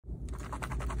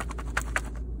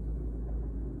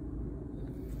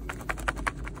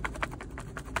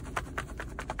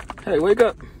Hey, wake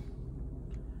up.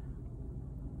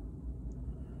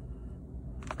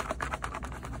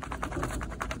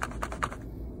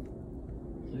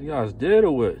 You guys dead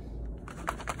or what?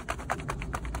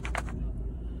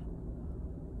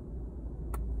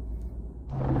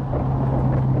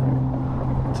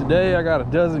 Today I got a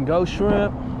dozen ghost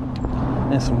shrimp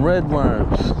and some red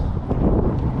worms.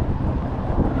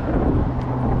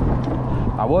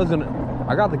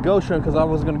 I got the ghost shrimp because I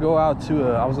was gonna go out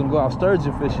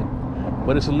sturgeon fishing,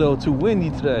 but it's a little too windy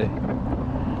today.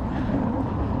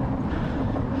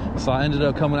 So I ended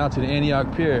up coming out to the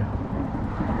Antioch Pier.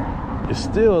 It's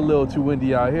still a little too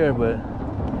windy out here, but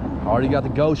I already got the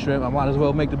ghost shrimp. I might as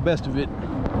well make the best of it.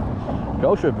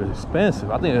 Ghost shrimp is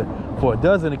expensive. I think for a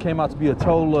dozen, it came out to be a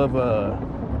total of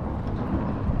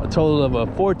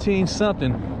 14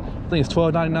 something. I think it's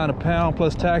 $12.99 a pound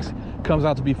plus tax. Comes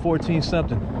out to be 14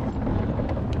 something.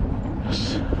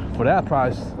 For that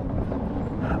price,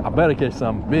 I better catch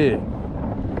something big.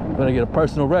 Better get a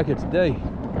personal record today.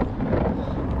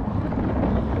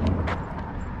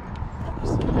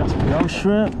 Got some ghost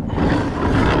shrimp.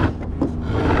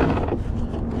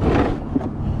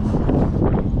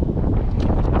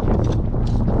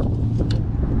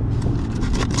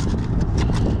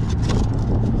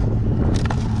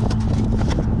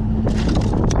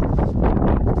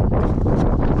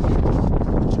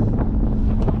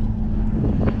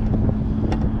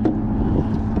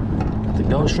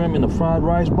 Ghost shrimp in the fried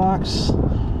rice box.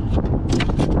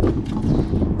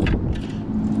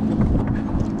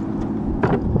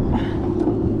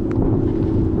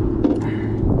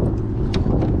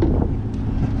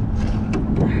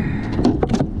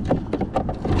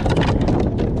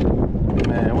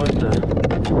 Man, what the?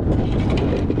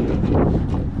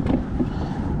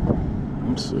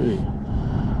 Let's see.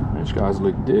 These guys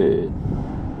look dead.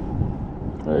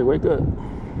 Hey, wake up.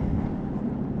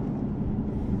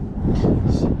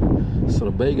 So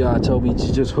the bait guy told me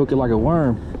to just hook it like a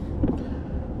worm.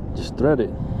 Just thread it.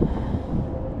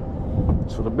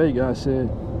 So the bait guy said,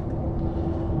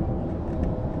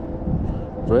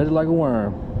 thread it like a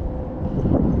worm.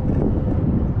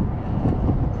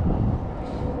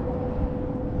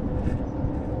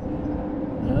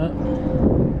 Yeah,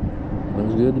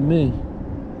 looks good to me.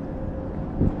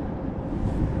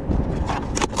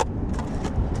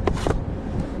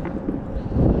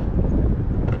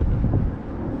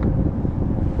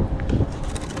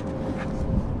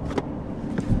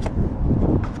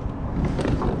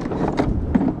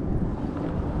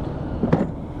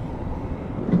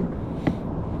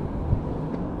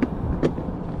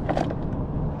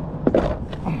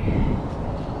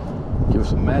 Give it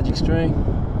some magic string.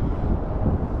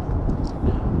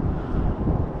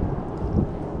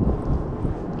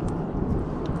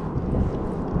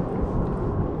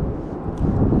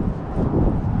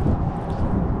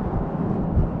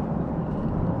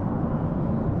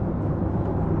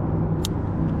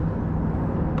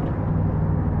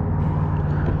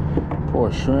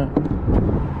 Poor shrimp.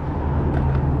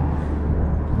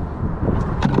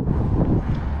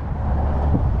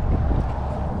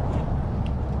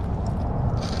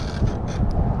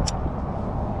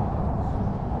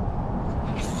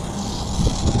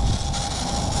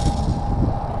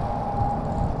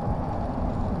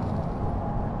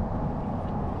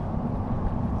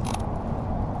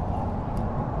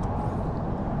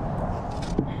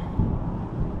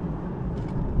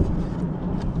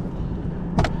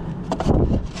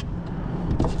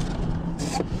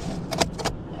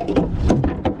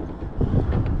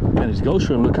 Man, these ghost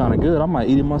shrimp look kind of good. I might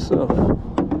eat it myself.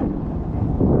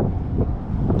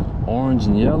 Orange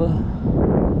and yellow.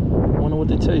 Wonder what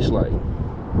they taste like.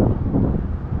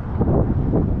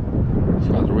 It's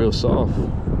got a real soft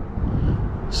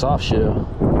shell.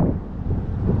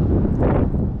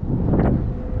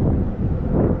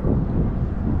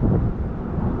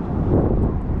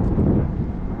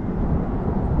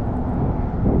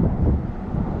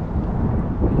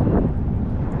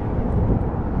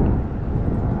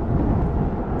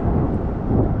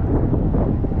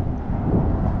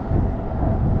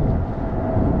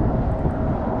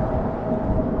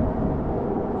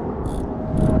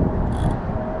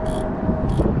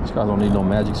 These guys don't need no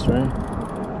magic string.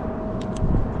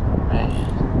 Man.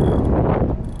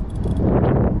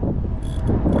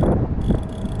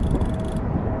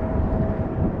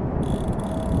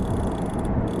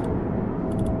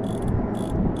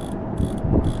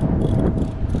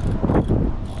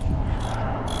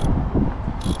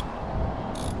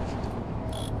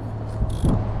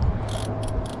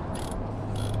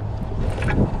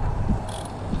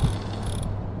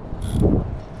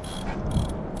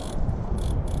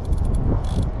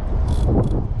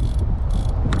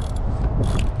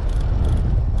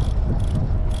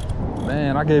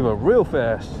 I gave up real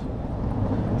fast.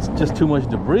 It's just too much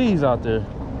debris out there.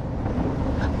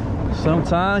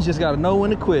 Sometimes you just gotta know when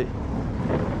to quit.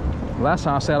 Last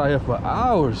time I sat out here for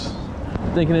hours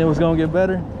thinking it was gonna get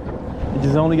better. It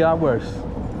just only got worse.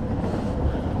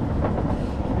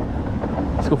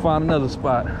 Let's go find another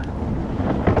spot. I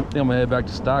think I'm gonna head back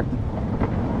to Stockton.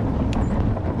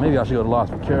 Maybe I should go to Los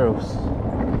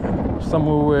Vaqueros.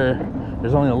 Somewhere where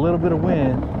there's only a little bit of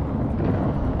wind.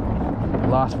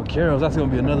 Los Vaqueros, that's gonna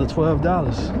be another $12.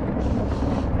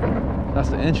 That's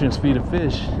the entrance fee to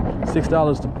fish.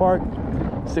 $6 to park,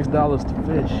 $6 to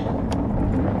fish.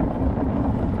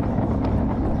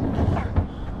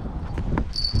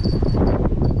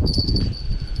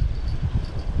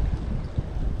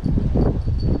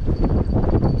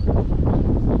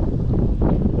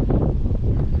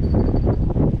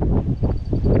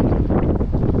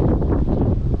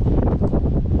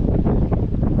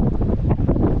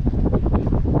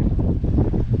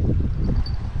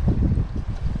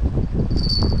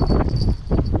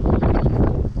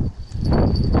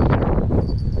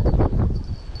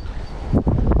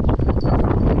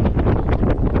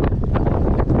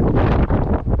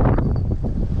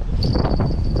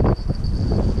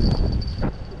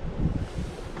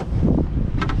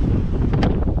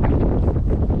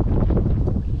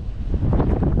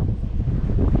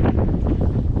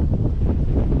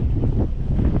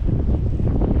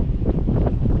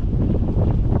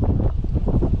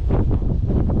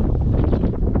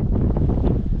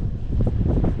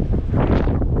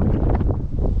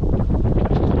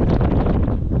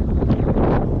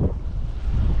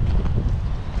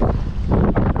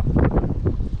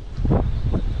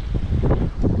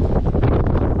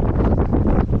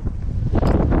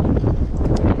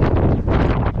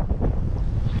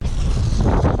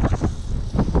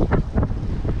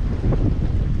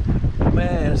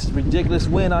 Ridiculous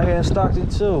wind out here in Stockton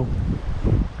too.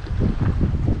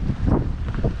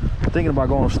 Thinking about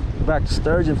going back to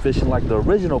sturgeon fishing like the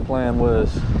original plan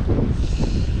was.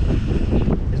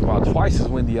 It's about twice as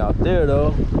windy out there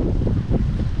though.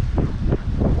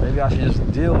 Maybe I should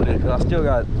just deal with it because I still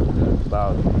got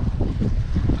about,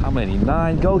 how many?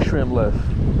 9 ghost shrimp left.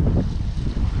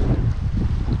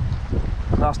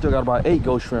 And I still got about 8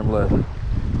 ghost shrimp left.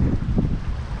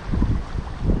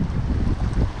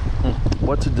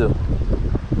 What to do?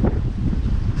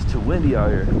 It's too windy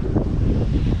out here.